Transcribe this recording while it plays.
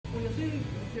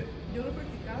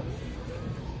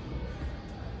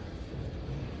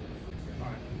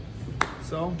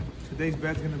So today's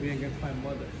bet's gonna be against my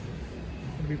mother.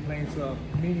 We'll be playing some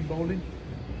mini bowling.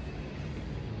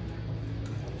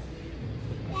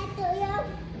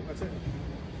 That's it.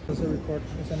 Let's record.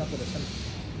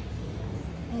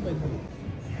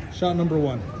 Shot number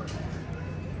one.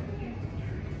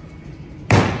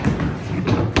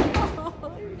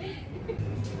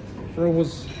 Throw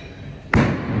was.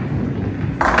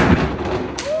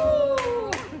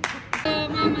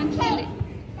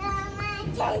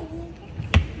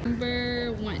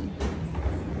 Number one.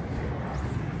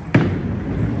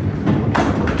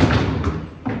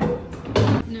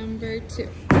 Number two.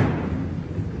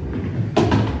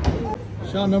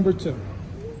 Shot number two.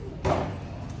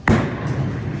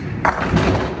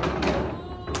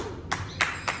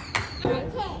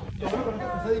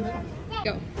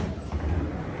 Go.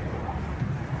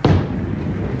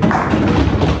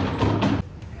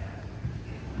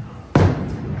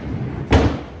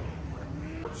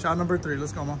 Shot number three.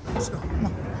 Let's go, Mom. Let's go. Come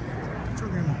on. Get your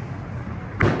game on.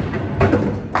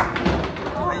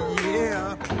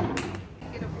 Yeah.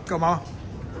 Come on.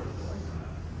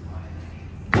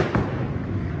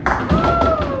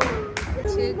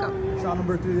 Two, go. Shot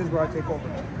number three. This is where I take over.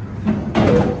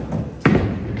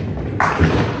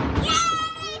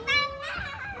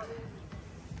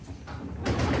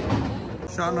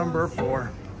 Shot number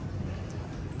four.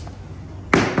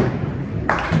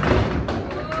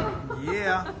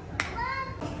 Yeah.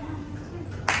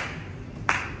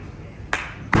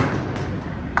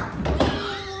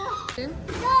 Two.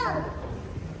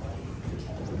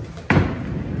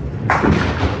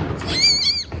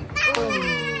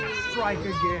 Strike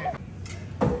again.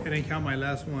 I didn't count my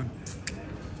last one.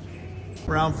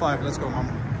 Round five. Let's go,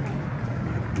 Mama.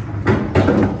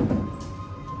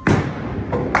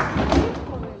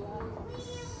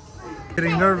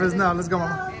 Getting nervous now. Let's go,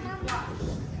 Mama.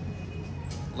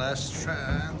 Last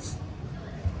chance.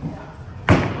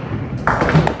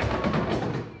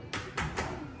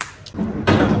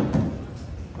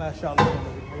 Last shot.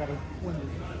 I gotta win this.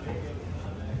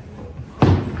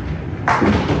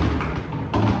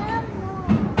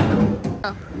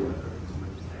 Oh.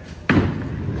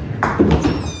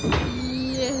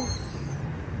 Yes.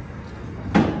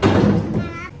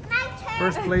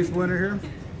 First place winner here.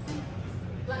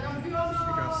 She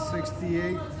got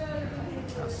 68.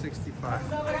 Got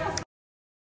 65.